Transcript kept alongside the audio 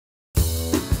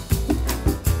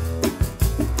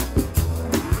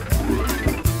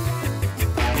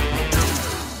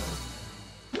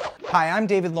Hi, I'm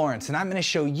David Lawrence, and I'm going to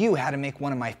show you how to make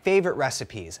one of my favorite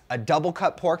recipes, a double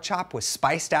cut pork chop with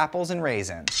spiced apples and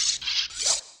raisins.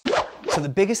 So the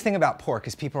biggest thing about pork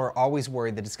is people are always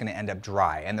worried that it's going to end up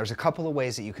dry, and there's a couple of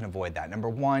ways that you can avoid that. Number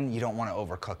one, you don't want to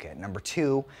overcook it. Number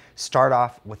two, start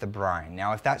off with a brine.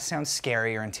 Now, if that sounds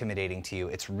scary or intimidating to you,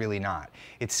 it's really not.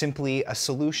 It's simply a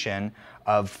solution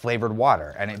of flavored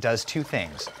water, and it does two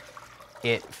things.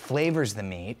 It flavors the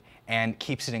meat and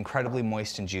keeps it incredibly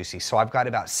moist and juicy. So I've got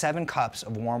about 7 cups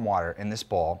of warm water in this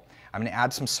bowl. I'm going to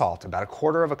add some salt, about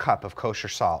 1/4 cup of kosher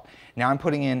salt. Now I'm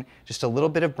putting in just a little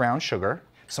bit of brown sugar,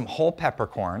 some whole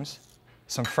peppercorns,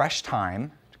 some fresh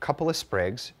thyme, a couple of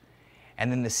sprigs, and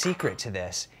then the secret to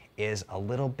this is a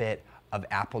little bit of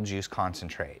apple juice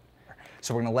concentrate.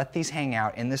 So we're going to let these hang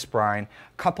out in this brine,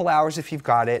 a couple hours if you've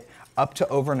got it, up to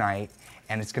overnight,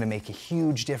 and it's going to make a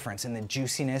huge difference in the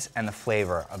juiciness and the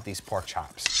flavor of these pork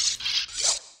chops.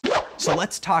 So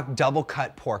let's talk double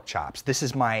cut pork chops. This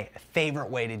is my favorite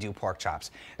way to do pork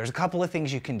chops. There's a couple of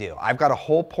things you can do. I've got a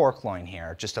whole pork loin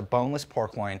here, just a boneless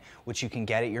pork loin, which you can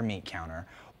get at your meat counter.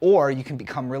 Or you can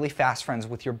become really fast friends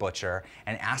with your butcher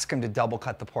and ask him to double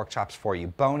cut the pork chops for you.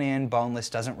 Bone in,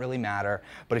 boneless, doesn't really matter.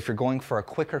 But if you're going for a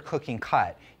quicker cooking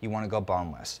cut, you want to go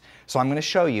boneless. So I'm going to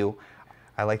show you.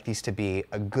 I like these to be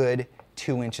a good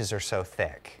 2 inches or so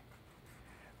thick.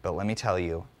 But let me tell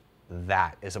you,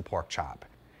 that is a pork chop.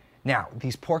 Now,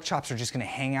 these pork chops are just going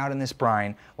to hang out in this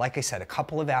brine, like I said, a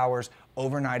couple of hours,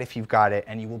 overnight if you've got it,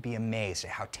 and you will be amazed at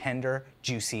how tender,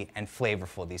 juicy, and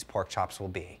flavorful these pork chops will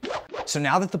be. So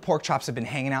now that the pork chops have been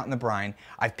hanging out in the brine,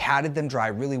 I've patted them dry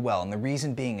really well, and the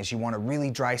reason being is you want a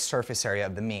really dry surface area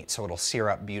of the meat so it'll sear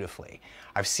up beautifully.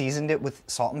 I've seasoned it with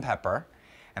salt and pepper,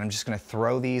 and I'm just going to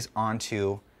throw these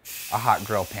onto a hot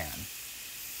grill pan.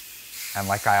 And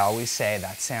like I always say,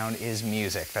 that sound is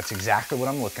music. That's exactly what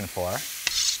I'm looking for.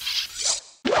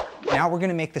 Now we're going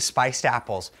to make the spiced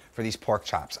apples for these pork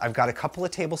chops. I've got a couple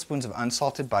of tablespoons of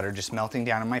unsalted butter just melting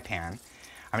down in my pan.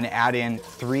 I'm going to add in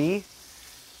 3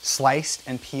 sliced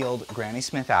and peeled Granny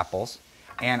Smith apples,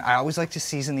 and I always like to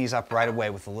season these up right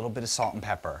away with a little bit of salt and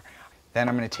pepper. Then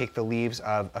I'm going to take the leaves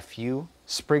of a few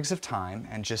sprigs of thyme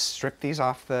and just strip these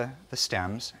off the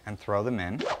stems and throw them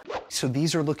in. So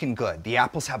these are looking good. The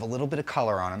apples have a little bit of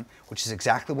color on them, which is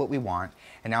exactly what we want.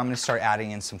 And now I'm going to start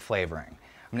adding in some flavoring.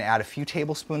 I'm going to add a few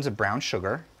tablespoons of brown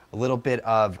sugar, a little bit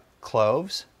of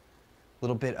cloves, a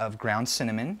little bit of ground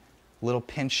cinnamon, a little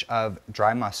pinch of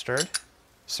dry mustard,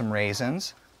 some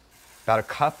raisins, about 1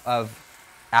 cup of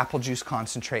apple juice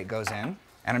concentrate goes in.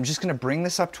 And I'm just going to bring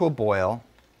this up to a boil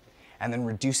and then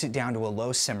reduce it down to a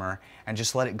low simmer and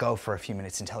just let it go for a few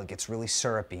minutes until it gets really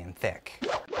syrupy and thick.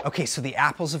 Okay, so the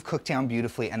apples have cooked down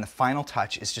beautifully, and the final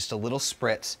touch is just a little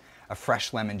spritz of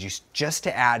fresh lemon juice just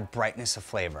to add brightness of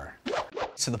flavor.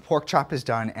 So the pork chop is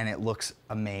done and it looks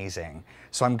amazing.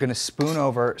 So I'm gonna spoon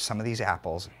over some of these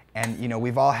apples. And you know,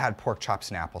 we've all had pork chops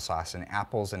and applesauce, and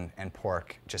apples and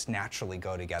pork just naturally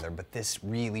go together, but this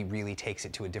really, really takes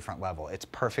it to a different level. It's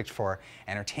perfect for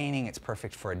entertaining, it's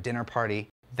perfect for a dinner party.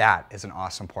 That is an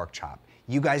awesome pork chop.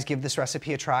 You guys give this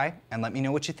recipe a try and let me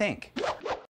know what you think.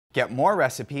 Get more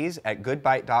recipes at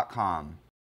goodbite.com.